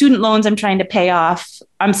got my student loans I'm trying to pay off.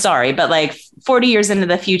 I'm sorry, but 40 years into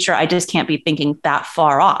the future, I just can't be thinking that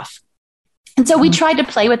far off. And so we tried to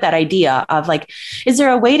play with that idea of is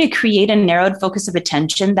there a way to create a narrowed focus of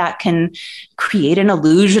attention that can create an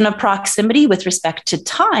illusion of proximity with respect to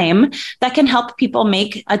time that can help people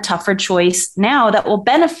make a tougher choice now that will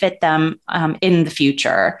benefit them in the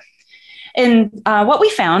future? And what we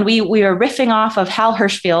found, we were riffing off of Hal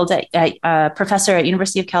Hirschfield, a professor at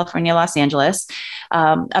University of California, Los Angeles,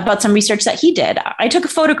 about some research that he did. I took a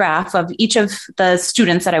photograph of each of the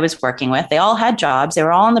students that I was working with. They all had jobs. They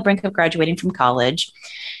were all on the brink of graduating from college.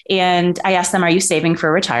 And I asked them, are you saving for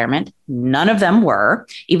retirement? None of them were,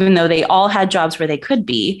 even though they all had jobs where they could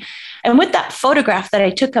be. And with that photograph that I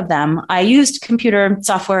took of them, I used computer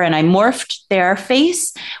software and I morphed their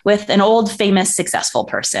face with an old famous successful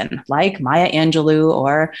person like Maya Angelou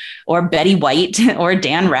or Betty White or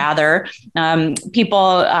Dan Rather,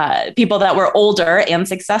 people that were older and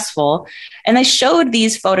successful. And I showed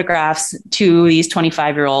these photographs to these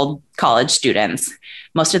 25-year-old college students.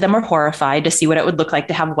 Most of them were horrified to see what it would look like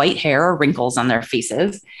to have white hair or wrinkles on their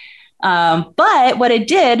faces. But what it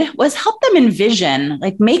did was help them envision,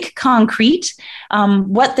 like make concrete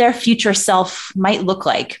what their future self might look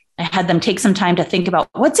like. I had them take some time to think about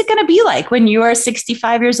what's it going to be like when you are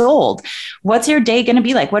 65 years old? What's your day going to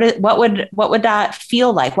be like? What would that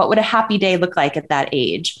feel like? What would a happy day look like at that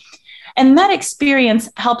age? And that experience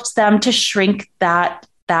helps them to shrink that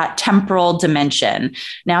temporal dimension.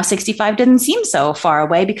 Now, 65 didn't seem so far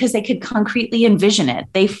away because they could concretely envision it.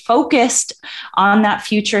 They focused on that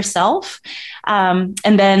future self, and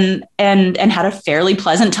had a fairly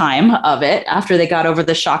pleasant time of it after they got over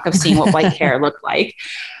the shock of seeing what white hair looked like.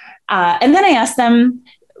 And then I asked them,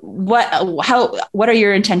 what are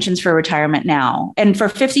your intentions for retirement now? And for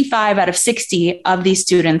 55 out of 60 of these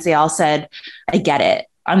students, they all said, I get it.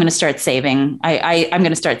 I'm going to start saving. I'm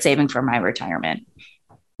going to start saving for my retirement.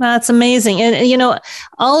 That's amazing. And,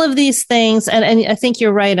 all of these things, and I think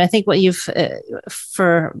you're right. I think what you've,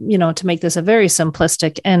 to make this a very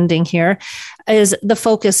simplistic ending here, is the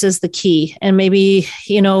focus is the key. And maybe,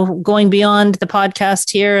 going beyond the podcast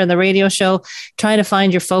here and the radio show, trying to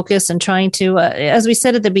find your focus and trying to, as we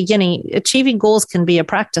said at the beginning, achieving goals can be a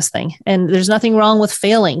practice thing. And there's nothing wrong with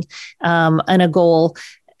failing in a goal,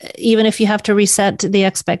 even if you have to reset the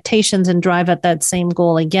expectations and drive at that same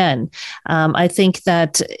goal again. I think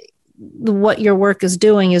that what your work is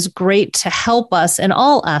doing is great to help us in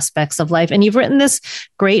all aspects of life. And you've written this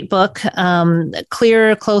great book,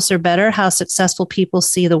 Clearer, Closer, Better, How Successful People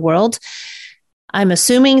See the World. I'm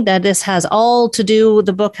assuming that the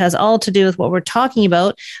book has all to do with what we're talking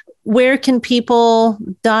about. Where can people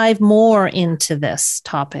dive more into this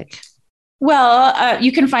topic? Well,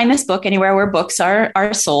 you can find this book anywhere where books are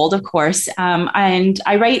sold, of course. And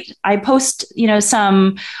I post,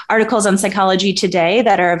 some articles on Psychology Today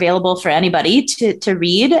that are available for anybody to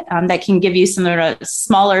read, that can give you some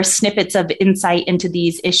smaller snippets of insight into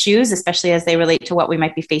these issues, especially as they relate to what we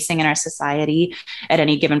might be facing in our society at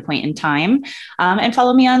any given point in time. And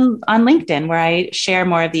follow me on LinkedIn, where I share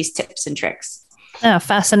more of these tips and tricks.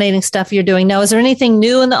 Fascinating stuff you're doing. Now, is there anything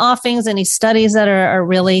new in the offings, any studies that are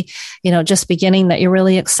really, just beginning that you're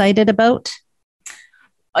really excited about?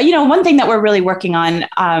 One thing that we're really working on,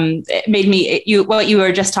 what you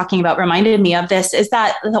were just talking about reminded me of this, is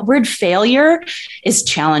that the word failure is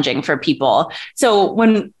challenging for people. So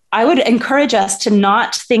when I would encourage us to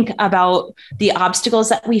not think about the obstacles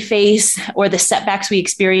that we face or the setbacks we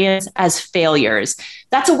experience as failures.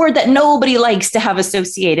 That's a word that nobody likes to have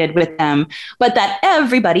associated with them, but that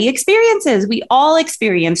everybody experiences. We all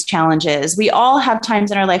experience challenges. We all have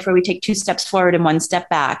times in our life where we take 2 steps forward and 1 step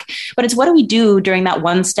back. But it's what do we do during that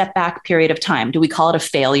 1 step back period of time? Do we call it a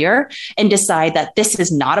failure and decide that this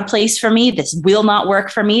is not a place for me? This will not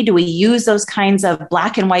work for me? Do we use those kinds of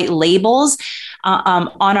black and white labels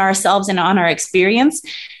on ourselves and on our experience?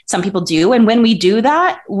 Some people do. And when we do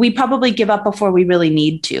that, we probably give up before we really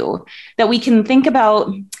need to. That we can think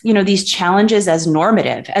about, these challenges as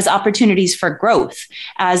normative, as opportunities for growth,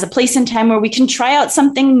 as a place and time where we can try out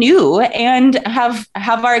something new and have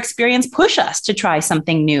our experience push us to try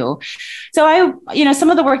something new. So some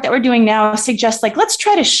of the work that we're doing now suggests let's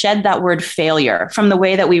try to shed that word failure from the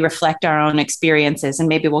way that we reflect our own experiences. And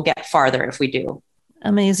maybe we'll get farther if we do.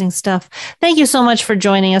 Amazing stuff. Thank you so much for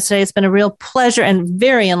joining us today. It's been a real pleasure and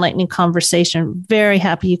very enlightening conversation. Very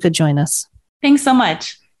happy you could join us. Thanks so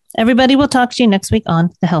much. Everybody, we'll talk to you next week on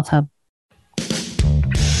The Health Hub.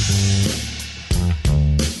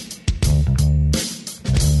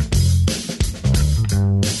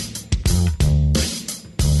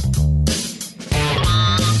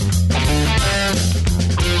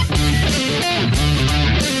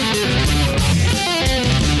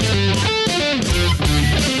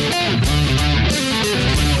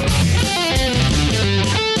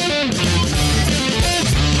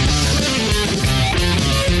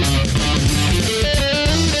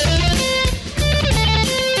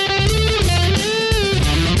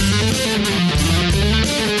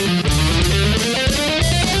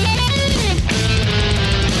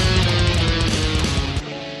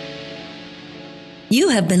 You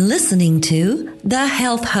have been listening to The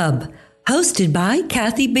Health Hub, hosted by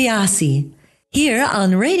Kathy Biasi, here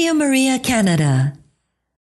on Radio Maria Canada.